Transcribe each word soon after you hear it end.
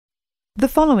The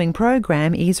following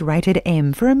program is rated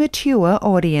M for a mature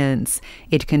audience.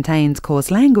 It contains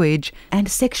coarse language and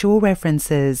sexual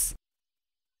references.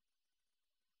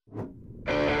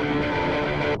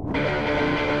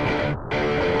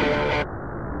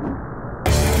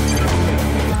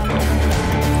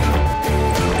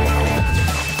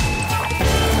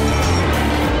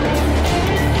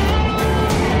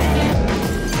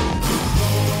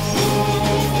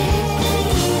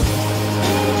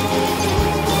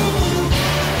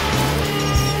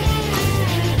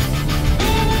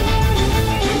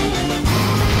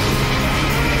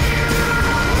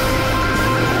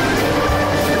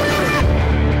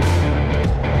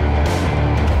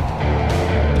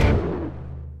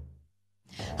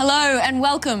 Hello and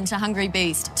welcome to Hungry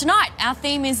Beast. Tonight our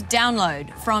theme is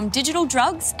download, from digital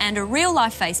drugs and a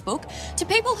real-life Facebook to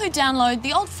people who download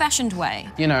the old-fashioned way.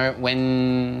 You know,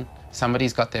 when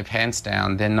somebody's got their pants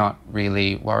down, they're not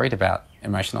really worried about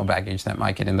emotional baggage that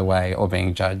might get in the way or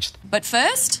being judged. But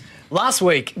first... Last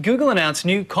week, Google announced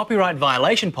new copyright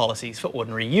violation policies for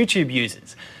ordinary YouTube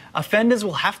users. Offenders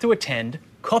will have to attend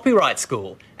copyright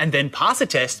school and then pass a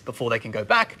test before they can go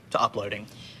back to uploading.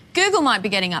 Google might be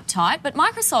getting uptight, but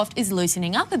Microsoft is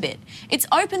loosening up a bit. Its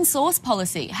open source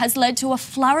policy has led to a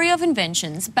flurry of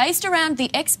inventions based around the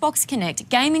Xbox Kinect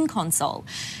gaming console.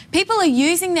 People are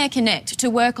using their Kinect to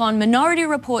work on Minority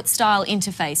Report style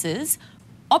interfaces,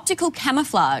 optical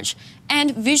camouflage,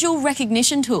 and visual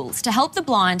recognition tools to help the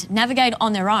blind navigate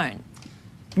on their own.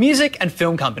 Music and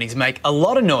film companies make a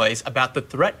lot of noise about the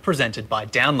threat presented by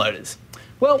downloaders.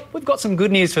 Well, we've got some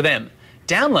good news for them.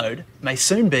 Download may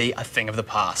soon be a thing of the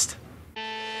past.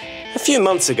 A few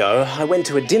months ago, I went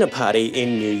to a dinner party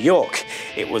in New York.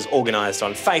 It was organised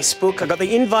on Facebook. I got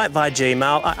the invite via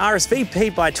Gmail, I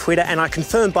RSVP'd by Twitter, and I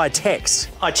confirmed by text.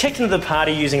 I checked into the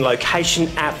party using location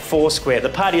app Foursquare. The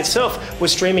party itself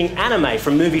was streaming anime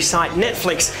from movie site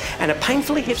Netflix, and a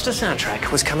painfully hipster soundtrack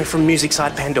was coming from music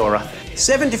site Pandora.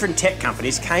 7 different tech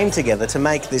companies came together to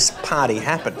make this party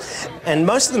happen, and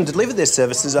most of them delivered their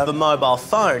services over mobile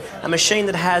phone, a machine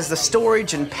that has the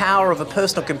storage and power of a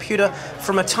personal computer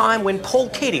from a time when Paul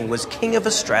Keating was King of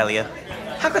Australia.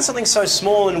 How can something so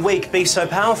small and weak be so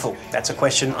powerful? That's a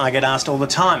question I get asked all the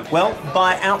time. Well,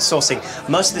 by outsourcing.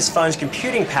 Most of this phone's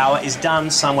computing power is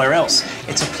done somewhere else.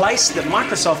 It's a place that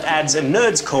Microsoft ads and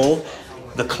nerds call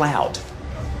the cloud.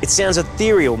 It sounds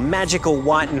ethereal, magical,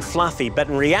 white and fluffy, but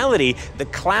in reality, the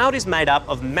cloud is made up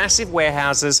of massive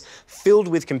warehouses filled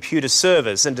with computer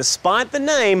servers, and despite the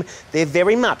name, they're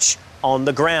very much on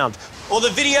the ground. All the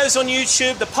videos on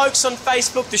YouTube, the pokes on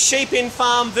Facebook, the sheep in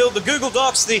Farmville, the Google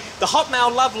Docs, the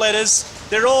Hotmail love letters,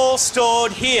 they're all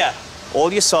stored here.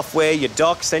 All your software, your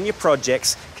docs and your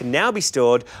projects can now be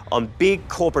stored on big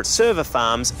corporate server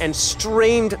farms and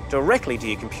streamed directly to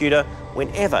your computer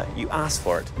whenever you ask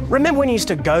for it. Remember when you used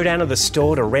to go down to the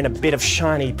store to rent a bit of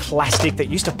shiny plastic that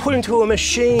used to put into a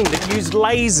machine that used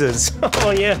lasers?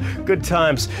 Oh yeah, good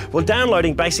times. Well,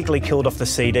 downloading basically killed off the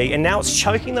CD, and now it's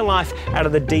choking the life out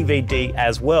of the DVD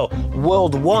as well.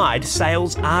 Worldwide,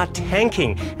 sales are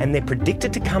tanking, and they're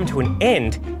predicted to come to an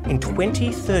end in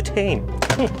 2013.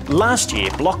 Last year,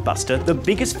 Blockbuster, the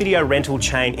biggest video rental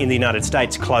chain in the United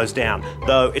States, closed down,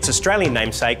 though its Australian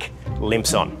namesake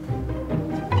limps on.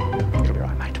 Could be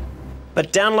right, mate.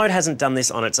 But Download hasn't done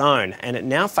this on its own, and it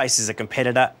now faces a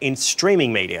competitor in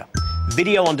streaming media.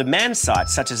 Video-on-demand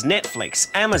sites such as Netflix,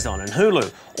 Amazon and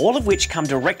Hulu, all of which come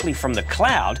directly from the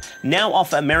cloud, now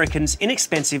offer Americans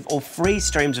inexpensive or free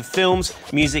streams of films,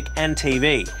 music and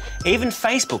TV. Even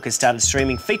Facebook has started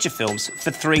streaming feature films for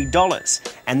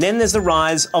 $3. And then there's the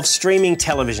rise of streaming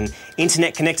television,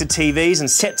 internet-connected TVs and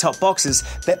set-top boxes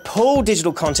that pull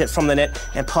digital content from the net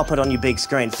and pop it on your big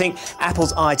screen. Think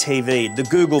Apple's iTV, the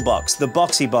Google Box, the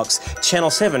Boxy Box.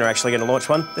 Channel 7 are actually going to launch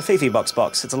one, the Fifi Box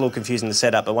Box. It's a little confusing to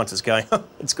set up, but once it's going,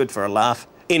 it's good for a laugh.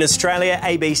 In Australia,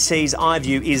 ABC's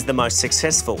iView is the most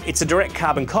successful. It's a direct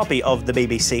carbon copy of the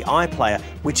BBC iPlayer,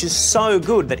 which is so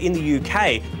good that in the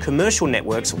UK, commercial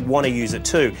networks want to use it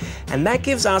too. And that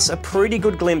gives us a pretty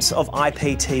good glimpse of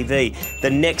IPTV, the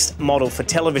next model for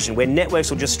television, where networks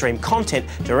will just stream content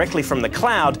directly from the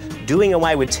cloud, doing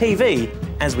away with TV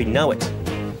as we know it.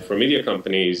 For media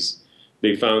companies,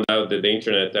 they found out that the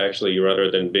internet actually,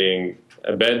 rather than being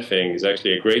a bad thing, is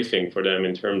actually a great thing for them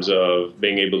in terms of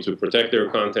being able to protect their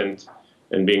content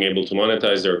and being able to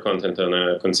monetize their content on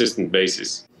a consistent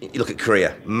basis. You look at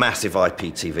Korea, massive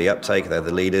IPTV uptake, they're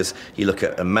the leaders. You look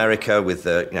at America with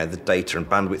the data and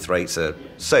bandwidth rates are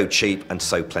so cheap and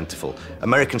so plentiful.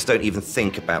 Americans don't even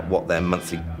think about what their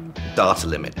monthly data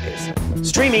limit is.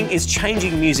 Streaming is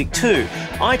changing music too.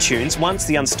 iTunes, once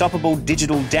the unstoppable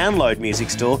digital download music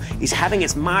store, is having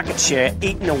its market share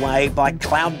eaten away by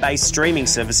cloud-based streaming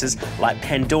services like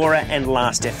Pandora and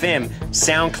Last.fm,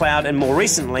 SoundCloud and more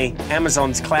recently,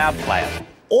 Amazon's Cloud Player.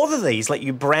 All of these let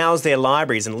you browse their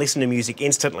libraries and listen to music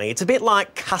instantly. It's a bit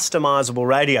like customisable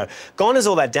radio. Gone is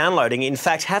all that downloading. In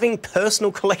fact, having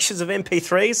personal collections of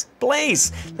MP3s?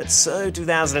 Please! That's so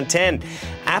 2010.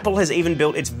 Apple has even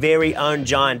built its very own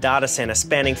giant data centre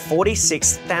spanning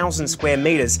 46,000 square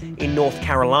metres in North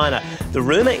Carolina. The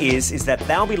rumour is that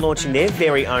they'll be launching their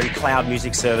very own cloud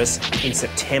music service in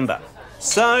September.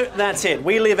 So that's it.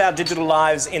 We live our digital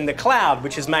lives in the cloud,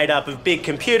 which is made up of big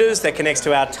computers that connects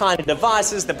to our tiny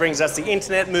devices that brings us the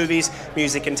internet, movies,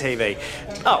 music and TV.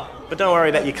 Oh, but don't worry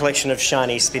about your collection of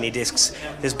shiny, spinny discs.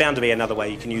 There's bound to be another way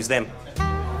you can use them.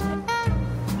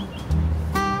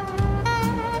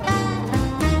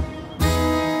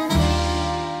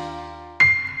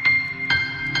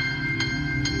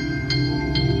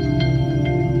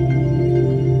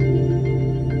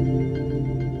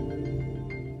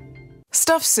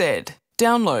 Stuff said.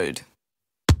 Download.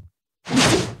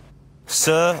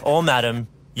 Sir or madam,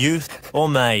 youth or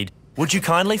maid, would you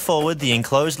kindly forward the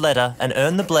enclosed letter and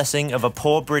earn the blessing of a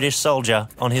poor British soldier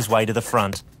on his way to the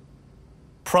front?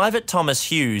 Private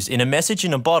Thomas Hughes, in a message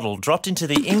in a bottle dropped into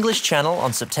the English Channel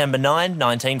on September 9,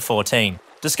 1914.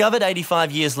 Discovered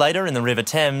 85 years later in the River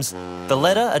Thames, the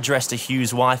letter addressed to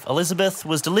Hughes' wife Elizabeth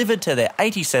was delivered to their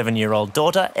 87-year-old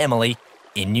daughter Emily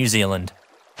in New Zealand.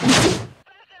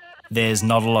 There's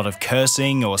not a lot of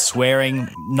cursing or swearing,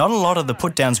 not a lot of the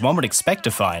put-downs one would expect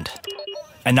to find.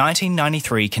 A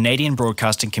 1993 Canadian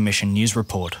Broadcasting Commission news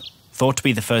report, thought to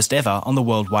be the first ever on the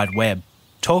World Wide Web,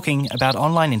 talking about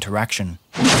online interaction.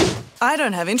 I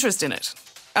don't have interest in it.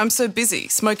 I'm so busy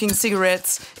smoking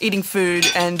cigarettes, eating food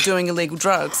and doing illegal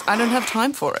drugs, I don't have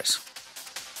time for it.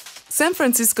 San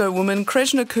Francisco woman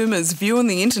Krishna Kumar's view on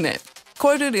the internet,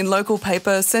 quoted in local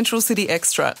paper Central City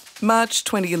Extra, March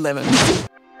 2011.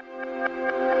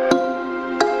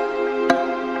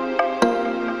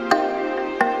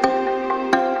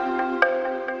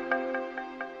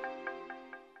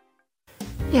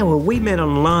 Yeah, well, we met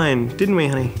online, didn't we,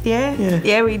 honey?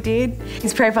 Yeah, we did.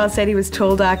 His profile said he was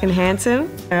tall, dark and handsome.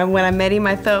 When I met him,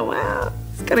 I thought, wow,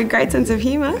 he's got a great sense of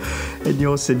humour. And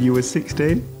yours said you were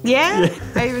 16? Yeah,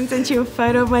 I even sent you a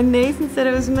photo of my niece and said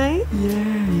it was me.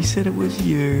 Yeah, you said it was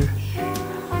you.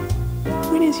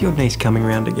 When is your niece coming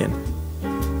round again?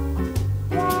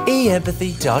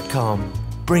 eempathy.com,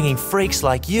 bringing freaks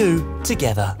like you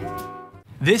together.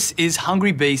 This is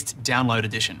Hungry Beast Download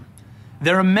Edition.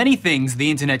 There are many things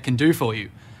the internet can do for you,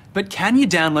 but can you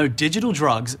download digital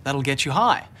drugs that'll get you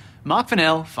high? Marc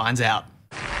Fennell finds out.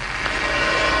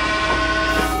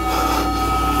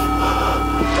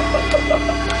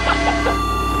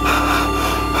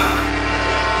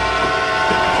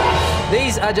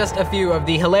 These are just a few of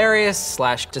the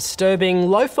hilarious/disturbing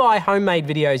lo-fi homemade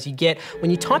videos you get when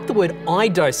you type the word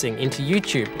iDosing into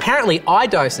YouTube. Apparently,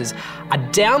 iDoses are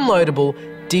downloadable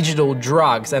digital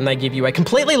drugs and they give you a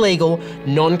completely legal,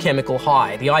 non-chemical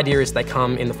high. The idea is they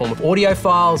come in the form of audio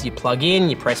files, you plug in,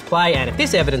 you press play, and if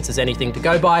this evidence is anything to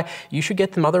go by, you should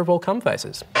get the mother of all cum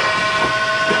faces.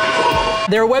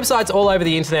 There are websites all over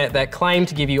the internet that claim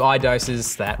to give you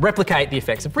iDoses that replicate the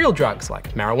effects of real drugs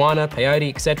like marijuana, peyote,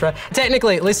 etc.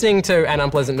 Technically, listening to an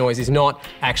unpleasant noise is not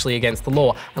actually against the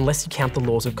law, unless you count the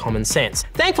laws of common sense.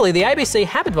 Thankfully, the ABC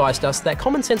have advised us that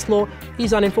common sense law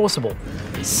is unenforceable.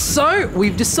 So,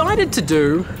 we've decided to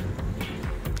do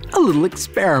a little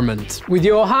experiment. With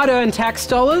your hard-earned tax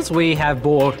dollars, we have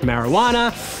bought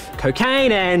marijuana,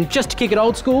 cocaine, and just to kick it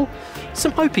old school,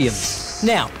 some opium.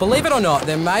 Now, believe it or not,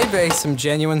 there may be some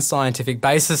genuine scientific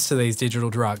basis to these digital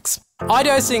drugs.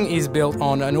 iDosing is built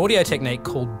on an audio technique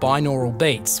called binaural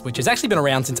beats, which has actually been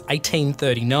around since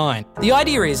 1839. The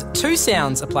idea is two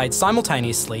sounds are played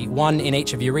simultaneously, one in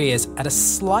each of your ears, at a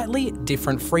slightly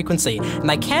different frequency, and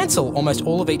they cancel almost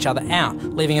all of each other out,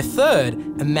 leaving a third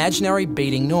imaginary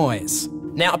beating noise.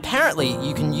 Now, apparently,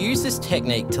 you can use this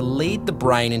technique to lead the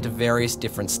brain into various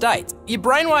different states. Your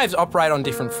brainwaves operate on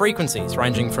different frequencies,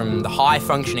 ranging from the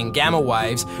high-functioning gamma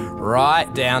waves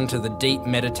right down to the deep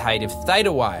meditative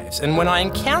theta waves. And when I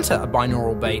encounter a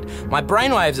binaural beat, my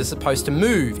brainwaves are supposed to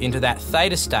move into that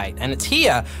theta state, and it's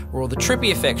here where all the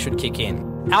trippy effects should kick in.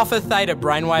 Alpha theta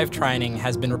brainwave training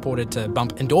has been reported to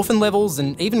bump endorphin levels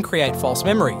and even create false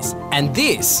memories. And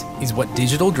this is what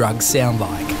digital drugs sound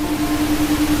like.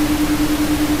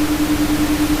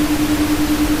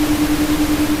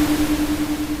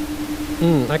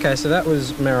 Okay, so that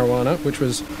was marijuana, which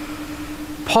was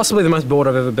possibly the most bored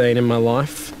I've ever been in my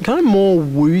life. kind of more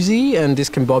woozy and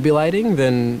discombobulating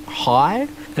than high,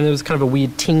 and there was kind of a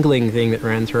weird tingling thing that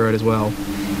ran through it as well.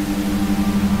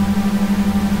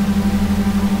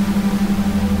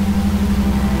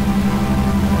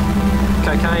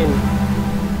 Cocaine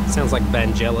sounds like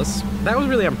Vangelis. That was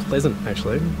really unpleasant,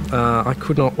 actually. I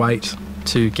could not wait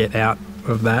to get out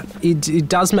of that. It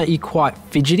does make you quite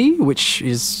fidgety, which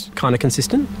is kind of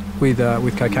consistent with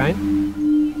cocaine.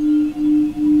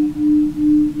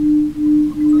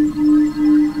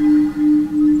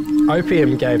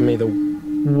 Opium gave me the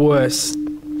worst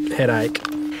headache.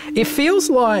 It feels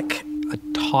like a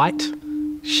tight,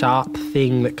 sharp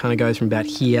thing that kind of goes from about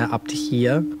here up to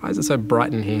here. Why is it so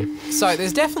bright in here? So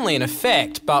there's definitely an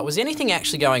effect, but was anything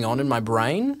actually going on in my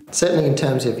brain? Certainly in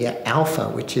terms of your alpha,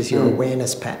 which is your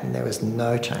awareness pattern, there was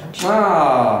no change.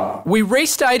 We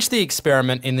restaged the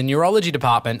experiment in the neurology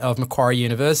department of Macquarie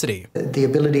University. The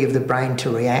ability of the brain to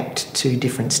react to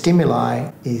different stimuli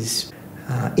is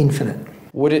infinite.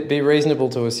 Would it be reasonable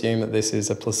to assume that this is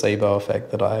a placebo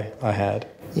effect that I had?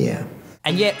 Yeah.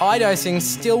 And yet iDosing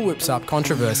still whips up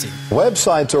controversy.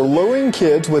 Websites are luring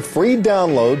kids with free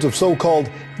downloads of so-called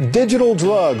digital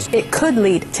drugs. It could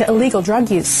lead to illegal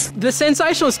drug use. The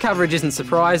sensationalist coverage isn't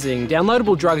surprising.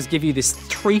 Downloadable drugs give you this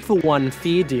 3-for-1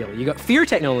 fear deal. You've got fear of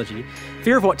technology,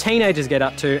 fear of what teenagers get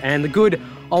up to, and the good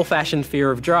old-fashioned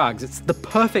fear of drugs. It's the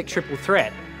perfect triple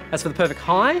threat. As for the perfect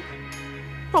high,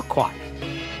 not quite.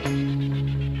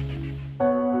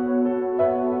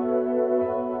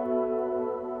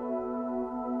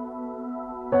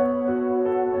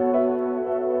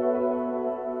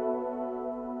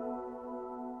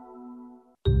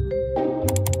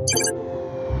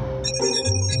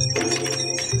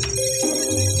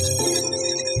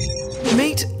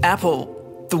 Meet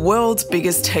Apple, the world's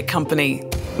biggest tech company.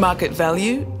 Market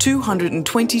value,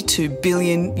 $222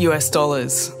 billion US.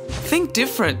 Think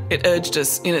different, it urged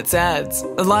us in its ads,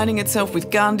 aligning itself with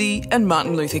Gandhi and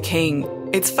Martin Luther King.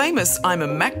 Its famous I'm a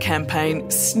Mac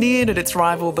campaign sneered at its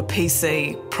rival, the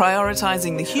PC,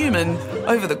 prioritising the human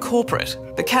over the corporate,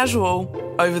 the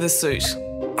casual over the suit.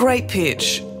 Great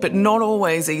pitch, but not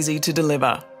always easy to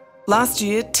deliver. Last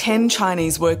year, 10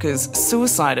 Chinese workers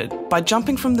suicided by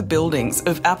jumping from the buildings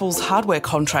of Apple's hardware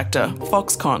contractor,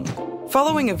 Foxconn.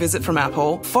 Following a visit from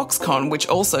Apple, Foxconn, which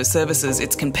also services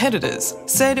its competitors,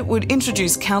 said it would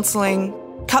introduce counselling,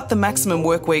 cut the maximum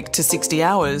work week to 60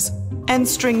 hours, and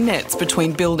string nets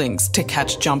between buildings to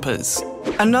catch jumpers.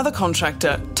 Another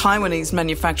contractor, Taiwanese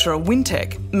manufacturer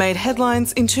Wintec, made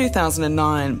headlines in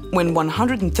 2009 when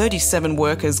 137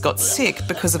 workers got sick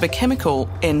because of a chemical,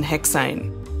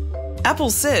 N-hexane.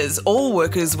 Apple says all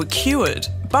workers were cured,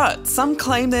 but some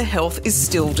claim their health is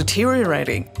still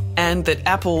deteriorating, and that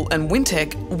Apple and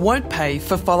Wintec won't pay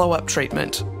for follow-up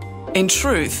treatment. In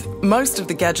truth, most of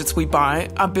the gadgets we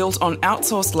buy are built on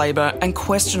outsourced labour and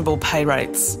questionable pay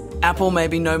rates. Apple may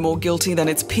be no more guilty than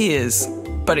its peers,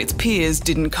 but its peers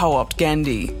didn't co-opt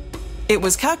Gandhi. It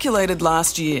was calculated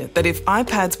last year that if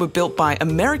iPads were built by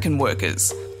American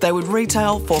workers, they would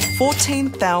retail for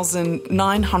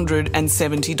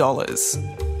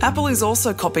 $14,970. Apple is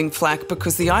also copping flack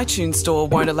because the iTunes Store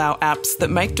won't allow apps that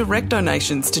make direct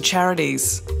donations to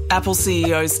charities. Apple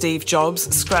CEO Steve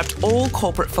Jobs scrapped all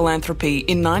corporate philanthropy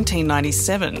in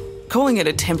 1997, calling it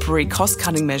a temporary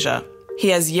cost-cutting measure. He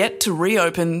has yet to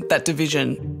reopen that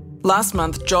division. Last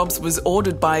month, Jobs was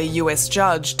ordered by a US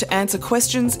judge to answer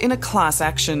questions in a class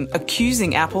action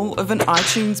accusing Apple of an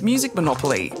iTunes music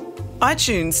monopoly.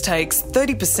 iTunes takes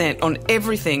 30% on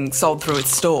everything sold through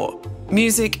its store: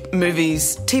 music,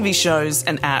 movies, TV shows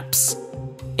and apps.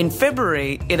 In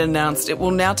February, it announced it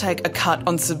will now take a cut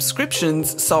on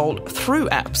subscriptions sold through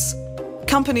apps.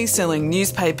 Companies selling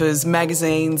newspapers,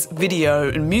 magazines, video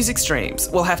and music streams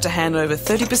will have to hand over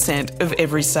 30% of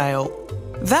every sale.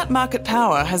 That market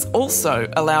power has also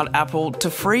allowed Apple to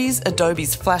freeze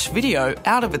Adobe's Flash Video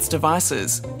out of its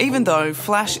devices, even though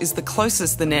Flash is the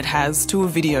closest the net has to a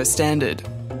video standard.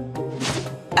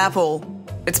 Apple.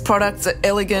 Its products are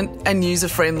elegant and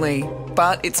user-friendly,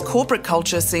 but its corporate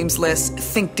culture seems less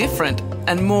think different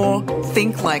and more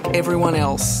think like everyone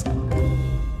else.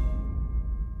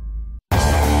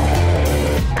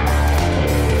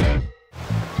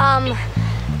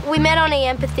 We met on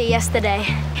E-Empathy yesterday.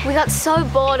 We got so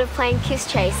bored of playing Kiss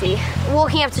Chasey,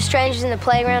 walking up to strangers in the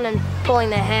playground and pulling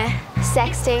their hair,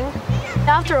 sexting.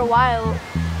 After a while,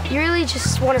 you really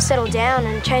just want to settle down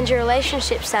and change your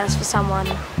relationship status for someone.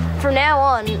 From now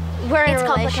on, we're in a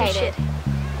relationship.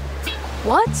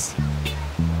 What?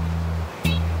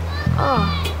 Oh.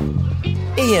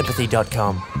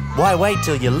 eempathy.com. Why wait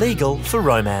till you're legal for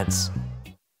romance?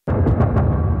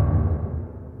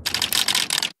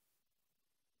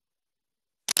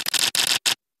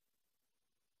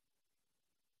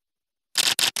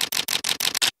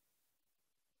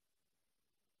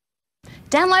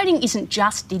 Downloading isn't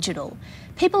just digital.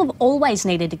 People have always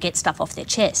needed to get stuff off their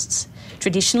chests.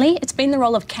 Traditionally, it's been the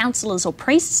role of counsellors or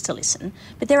priests to listen,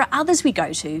 but there are others we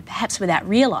go to, perhaps without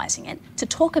realising it, to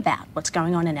talk about what's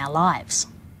going on in our lives.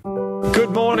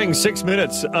 Good morning, 6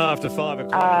 minutes after 5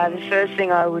 o'clock. The first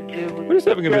thing I would do would... We're just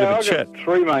having a bit of a chat. I've got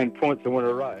 3 main points I want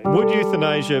to raise. Would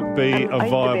euthanasia be a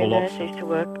viable option? I used to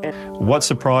be a nurse, I used to work. What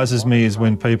surprises me is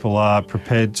when people are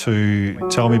prepared to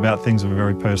tell me about things of a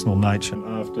very personal nature.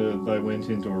 After they went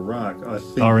into Iraq,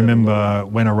 I remember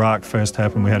when Iraq first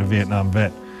happened, we had a Vietnam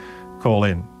vet call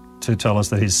in to tell us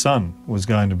that his son was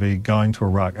going to be going to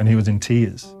Iraq, and he was in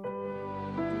tears.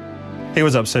 He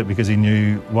was upset because he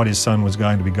knew what his son was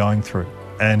going to be going through,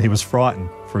 and he was frightened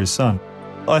for his son.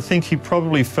 I think he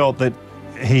probably felt that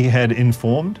he had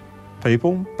informed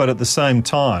people, but at the same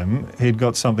time, he'd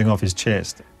got something off his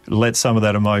chest, let some of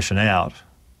that emotion out,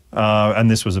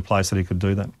 and this was a place that he could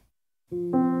do that.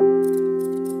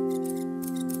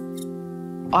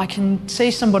 I can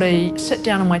see somebody sit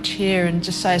down in my chair and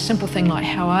just say a simple thing like,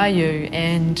 "How are you?"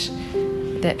 and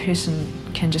that person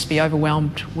can just be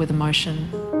overwhelmed with emotion.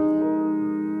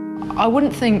 I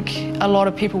wouldn't think a lot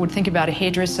of people would think about a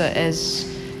hairdresser as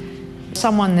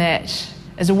someone that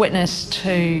is a witness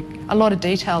to a lot of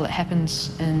detail that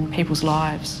happens in people's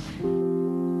lives.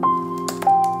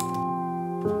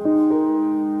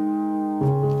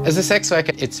 As a sex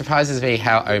worker, it surprises me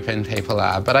how open people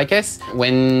are, but I guess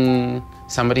when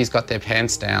somebody's got their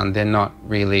pants down, they're not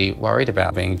really worried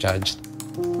about being judged.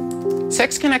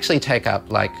 Sex can actually take up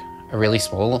like a really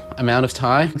small amount of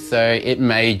time, so it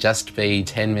may just be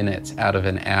 10 minutes out of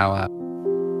an hour.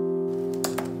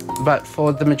 But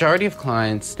for the majority of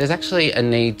clients, there's actually a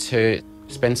need to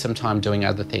spend some time doing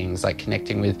other things, like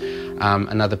connecting with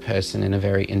another person in a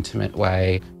very intimate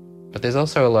way. But there's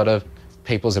also a lot of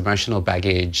people's emotional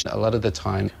baggage, a lot of the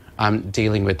time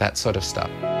dealing with that sort of stuff.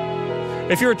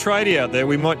 If you're a tradie out there,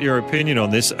 we want your opinion on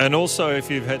this, and also if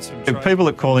you've had some... People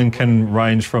that call in can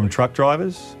range from truck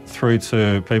drivers through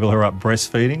to people who are up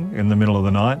breastfeeding in the middle of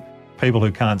the night, people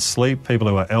who can't sleep, people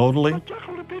who are elderly,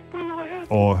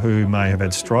 or who may have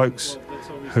had strokes,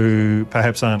 who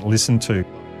perhaps aren't listened to.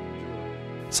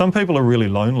 Some people are really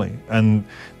lonely, and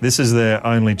this is their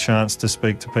only chance to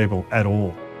speak to people at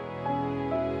all.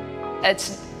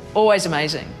 It's always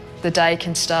amazing. The day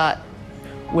can start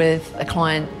with a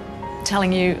client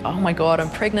telling you, "Oh my God, I'm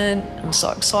pregnant, I'm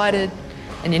so excited,"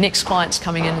 and your next client's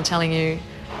coming in and telling you,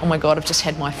 "Oh my God, I've just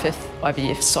had my 5th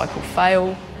IVF cycle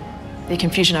fail." Their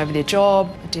confusion over their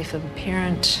job, the death of a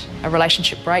parent, a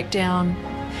relationship breakdown.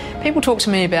 People talk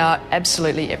to me about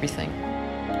absolutely everything.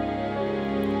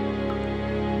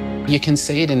 You can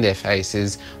see it in their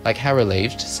faces, like how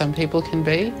relieved some people can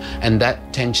be, and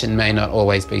that tension may not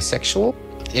always be sexual.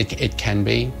 It can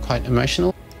be quite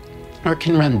emotional. Or it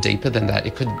can run deeper than that.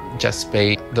 It could just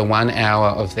be the 1 hour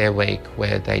of their week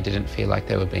where they didn't feel like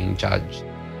they were being judged.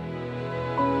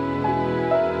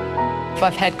 If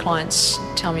I've had clients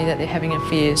tell me that they're having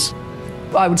affairs,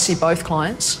 I would see both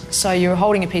clients. So you're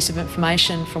holding a piece of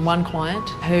information from one client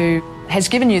who has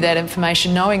given you that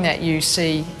information knowing that you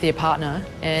see their partner,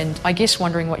 and I guess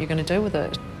wondering what you're going to do with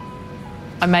it.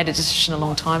 I made a decision a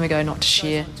long time ago not to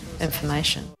share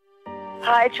information.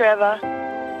 Hi, Trevor.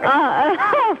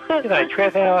 G'day,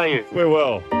 Trev, how are you? We're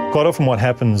well. Quite often what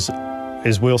happens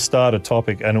is we'll start a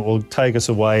topic and it will take us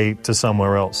away to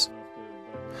somewhere else.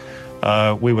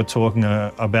 We were talking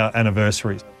about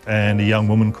anniversaries, and a young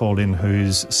woman called in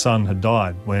whose son had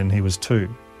died when he was 2.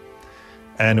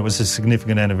 And it was a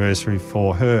significant anniversary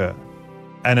for her.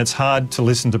 And it's hard to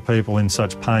listen to people in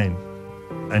such pain.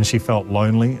 And she felt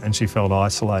lonely and she felt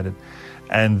isolated.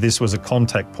 And this was a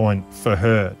contact point for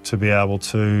her to be able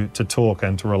to talk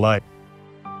and to relate.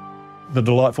 The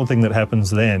delightful thing that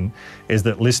happens then is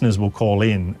that listeners will call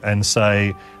in and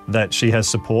say that she has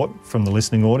support from the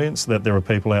listening audience, that there are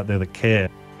people out there that care.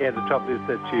 Yeah, the top is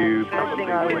that you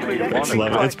probably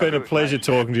It's been a pleasure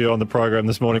talking to you on the program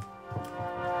this morning.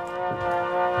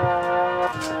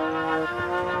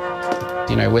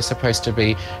 You know, we're supposed to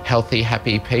be healthy,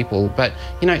 happy people, but,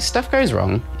 you know, stuff goes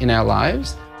wrong in our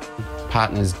lives.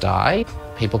 Partners die,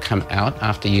 people come out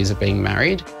after years of being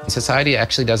married. Society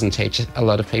actually doesn't teach a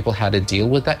lot of people how to deal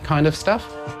with that kind of stuff.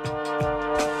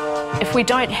 If we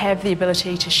don't have the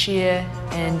ability to share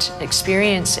and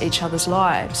experience each other's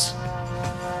lives,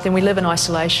 then we live in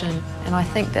isolation, and I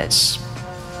think that's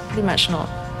pretty much not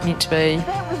meant to be.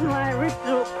 That was my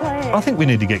original plan. I think we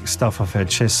need to get stuff off our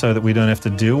chest so that we don't have to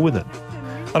deal with it.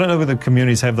 I don't know whether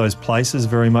communities have those places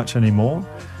very much anymore.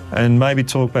 And maybe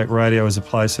Talkback Radio is a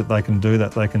place that they can do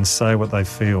that, they can say what they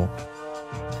feel.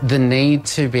 the need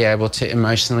to be able to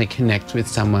emotionally connect with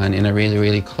someone in a really,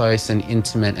 really close and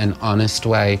intimate and honest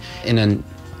way, in a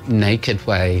naked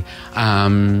way,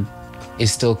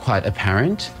 is still quite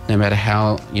apparent, no matter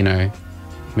how, you know,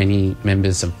 many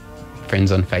members of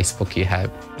friends on Facebook you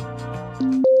have.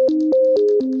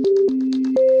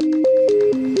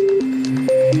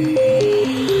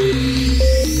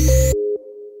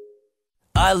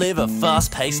 I live a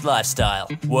fast-paced lifestyle.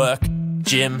 Work,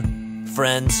 gym,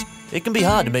 friends. It can be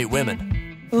hard to meet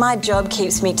women. My job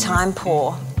keeps me time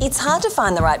poor. It's hard to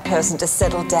find the right person to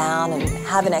settle down and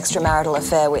have an extramarital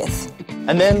affair with.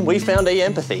 And then we found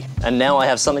e-empathy, and now I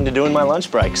have something to do in my lunch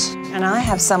breaks. And I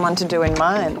have someone to do in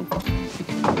mine.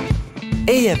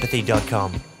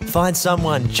 eempathy.com. Find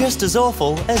someone just as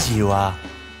awful as you are.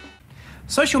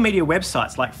 Social media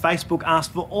websites like Facebook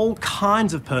ask for all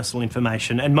kinds of personal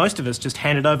information, and most of us just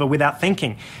hand it over without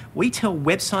thinking. We tell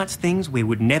websites things we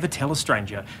would never tell a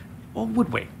stranger. Or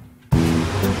would we? Do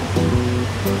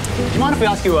you mind if we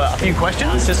ask you a few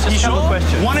questions? Just a couple of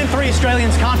questions. 1 in 3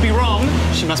 Australians can't be wrong.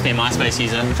 She must be a MySpace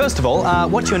user. First of all,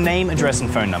 what's your name, address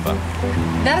and phone number?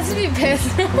 That's a bit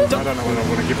personal. I don't know when I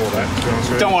want to give all that, to be honest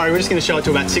with you. Don't worry, we're just going to show it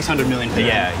to about 600 million people.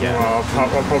 Yeah. Well,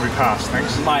 I'll probably pass,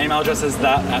 thanks. My email address is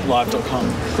that@live.com.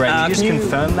 Great, can you just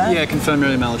confirm that? Yeah, confirm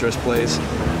your email address, please.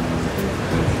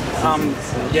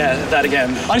 Yeah, that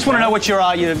again. I just want to know what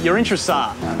your interests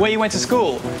are, where you went to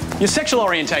school, your sexual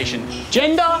orientation,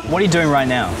 gender. What are you doing right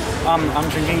now? I'm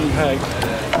drinking Coke.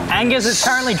 Angus is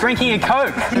currently drinking a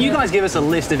Coke. Can you guys give us a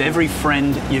list of every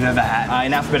friend you've ever had?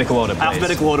 In alphabetical order, please.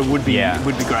 Alphabetical order would be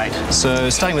great.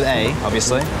 So, starting with A,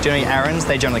 obviously. Do you know any Aaron's?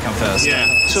 They generally come first. Yeah.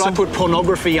 Should I put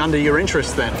pornography under your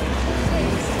interest then?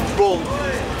 Well,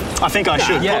 I think I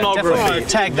should. Yeah, pornography. definitely.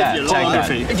 Tag that.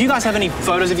 Pornography. Do you guys have any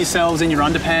photos of yourselves in your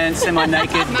underpants,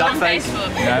 semi-naked, duck face?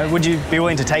 No. Would you be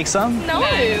willing to take some? No.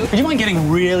 Would you mind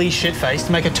getting really shit-faced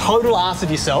to make a total ass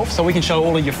of yourself so we can show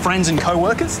all of your friends and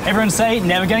co-workers? Everyone say,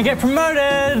 never gonna get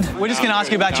promoted. We're just going to ask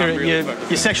you about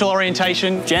your sexual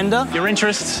orientation, gender, your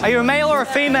interests. Are you a male or a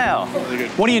female?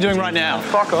 What are you doing right now?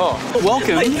 Fuck off.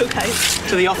 Welcome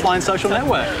to the offline social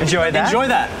network. Enjoy that. Enjoy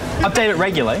that. Update it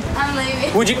regularly. I'm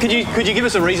leaving. Could you give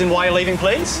us a reason why you're leaving,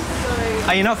 please? Sorry.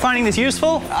 Are you not finding this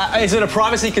useful? Is it a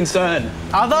privacy concern?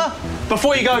 Other?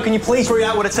 Before you go, can you please read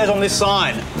out what it says on this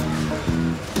sign?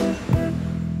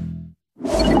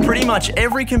 Pretty much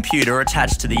every computer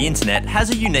attached to the internet has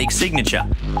a unique signature,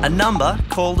 a number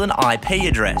called an IP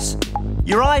address.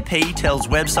 Your IP tells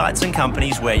websites and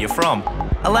companies where you're from,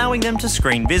 allowing them to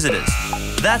screen visitors.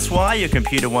 That's why your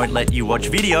computer won't let you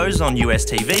watch videos on US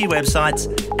TV websites,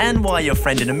 and why your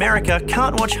friend in America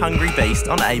can't watch Hungry Beast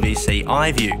on ABC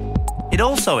iView. It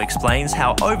also explains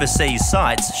how overseas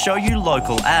sites show you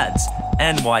local ads,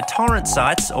 and why torrent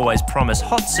sites always promise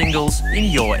hot singles in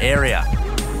your area.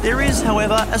 There is,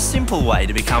 however, a simple way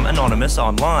to become anonymous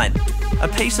online, a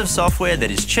piece of software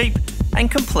that is cheap and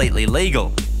completely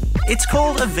legal. It's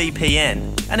called a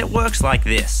VPN, and it works like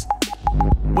this.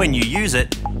 When you use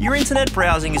it, your internet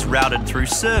browsing is routed through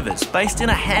servers based in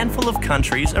a handful of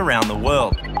countries around the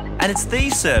world, and it's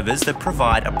these servers that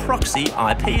provide a proxy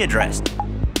IP address.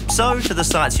 So, to the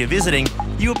sites you're visiting,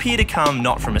 you appear to come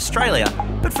not from Australia,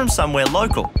 but from somewhere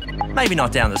local. Maybe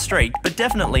not down the street, but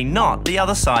definitely not the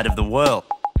other side of the world.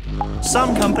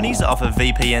 Some companies offer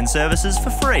VPN services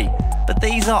for free, but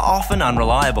these are often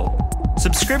unreliable.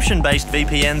 Subscription-based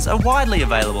VPNs are widely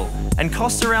available and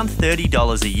cost around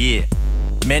 $30 a year.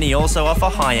 Many also offer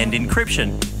high-end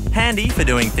encryption, handy for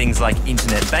doing things like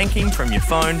internet banking from your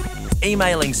phone,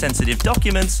 emailing sensitive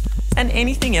documents, and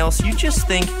anything else you just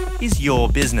think is your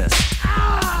business.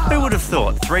 Who would have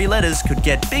thought 3 letters could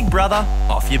get Big Brother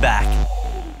off your back?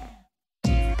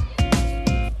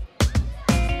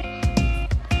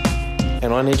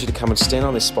 And I need you to come and stand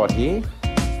on this spot here.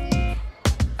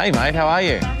 Hey mate, how are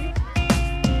you?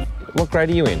 What grade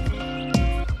are you in?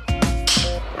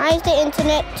 I use the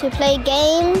internet to play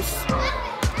games,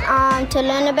 to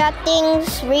learn about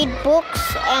things, read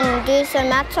books and do some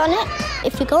maths on it.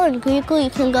 If you go on Google,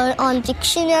 you can go on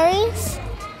dictionaries.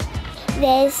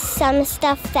 There's some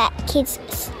stuff that kids,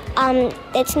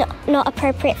 that's not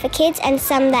appropriate for kids and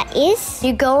some that is.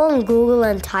 You go on Google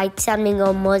and type something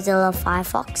on Mozilla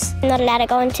Firefox. I'm not allowed to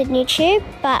go onto YouTube,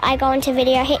 but I go onto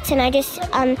Video Hits and I just,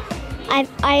 I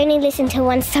only listen to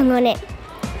one song on it.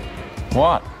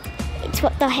 What? It's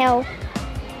What the Hell.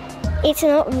 It's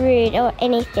not rude or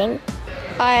anything.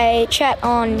 I chat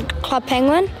on Club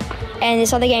Penguin and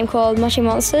this other game called Mushy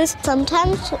Monsters.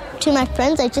 Sometimes to my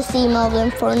friends, I just email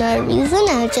them for no reason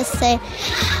and I just say,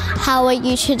 how are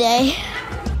you today?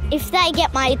 If they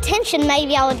get my attention,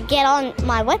 maybe I would get on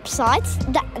my websites.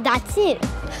 That's it.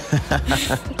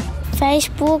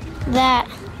 Facebook that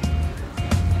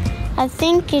I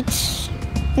think it's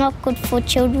not good for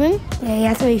children. Yeah, you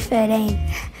have to be 13.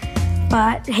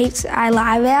 But I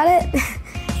lie about it.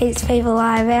 Heaps of people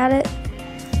lie about it.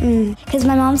 Because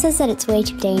my mom says that it's way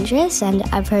too dangerous, and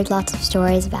I've heard lots of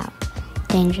stories about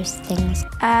dangerous things.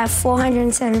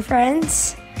 407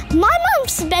 friends. My mum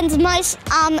spends most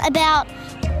about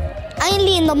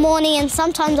only in the morning and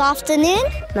sometimes afternoon.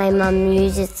 My mum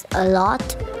uses a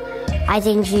lot. I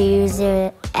think she uses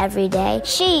it every day.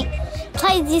 She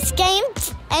plays this game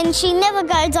and she never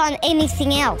goes on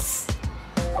anything else.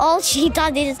 All she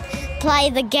does is play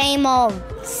the game of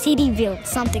Cityville,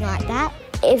 something like that.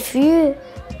 If you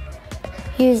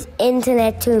use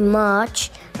internet too much,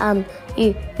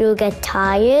 you'll get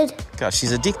tired. God,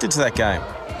 she's addicted to that game.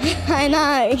 I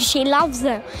know, she loves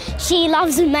it. She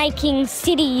loves making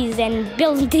cities and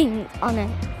building on it.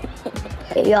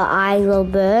 Your eyes will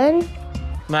burn.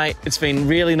 Mate, it's been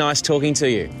really nice talking to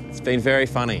you. It's been very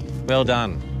funny. Well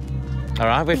done. All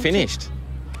right, we're finished.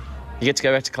 You get to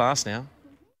go back to class now.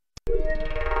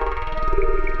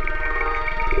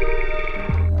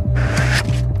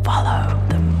 Follow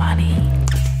the money.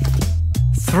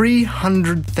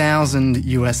 $300,000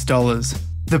 US.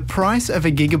 The price of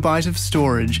a gigabyte of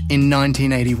storage in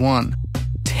 1981.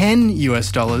 $10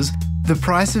 US. The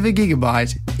price of a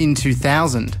gigabyte in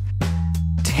 2000.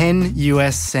 10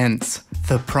 US cents.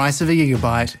 The price of a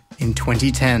gigabyte in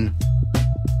 2010.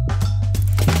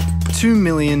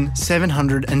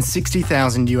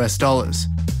 $2,760,000 US.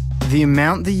 The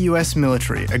amount the US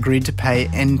military agreed to pay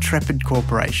Intrepid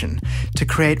Corporation to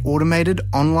create automated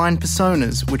online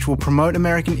personas which will promote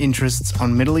American interests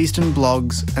on Middle Eastern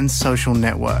blogs and social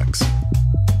networks.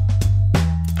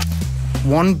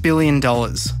 $1 billion.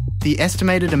 The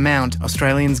estimated amount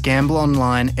Australians gamble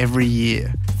online every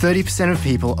year. 30% of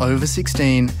people over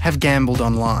 16 have gambled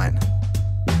online.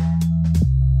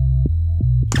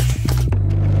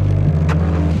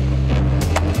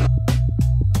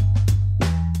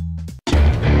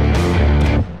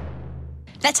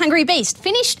 That's Hungry Beast,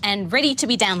 finished and ready to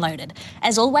be downloaded.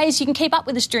 As always, you can keep up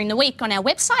with us during the week on our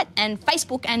website and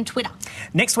Facebook and Twitter.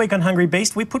 Next week on Hungry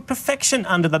Beast, we put perfection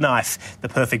under the knife. The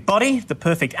perfect body, the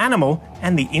perfect animal,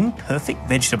 and the imperfect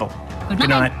vegetable. Good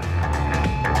night.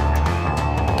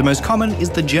 The most common is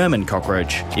the German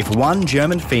cockroach. If one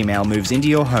German female moves into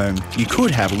your home, you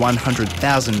could have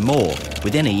 100,000 more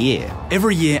within a year.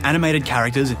 Every year, animated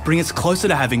characters bring us closer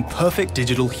to having perfect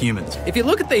digital humans. If you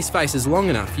look at these faces long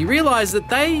enough, you realise that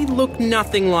they look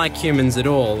nothing like humans at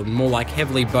all, and more like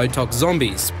heavily Botox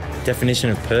zombies.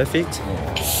 Definition of perfect?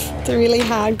 It's a really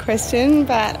hard question,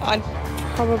 but I'd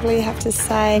probably have to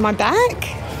say my back.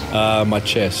 My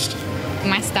chest.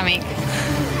 My stomach.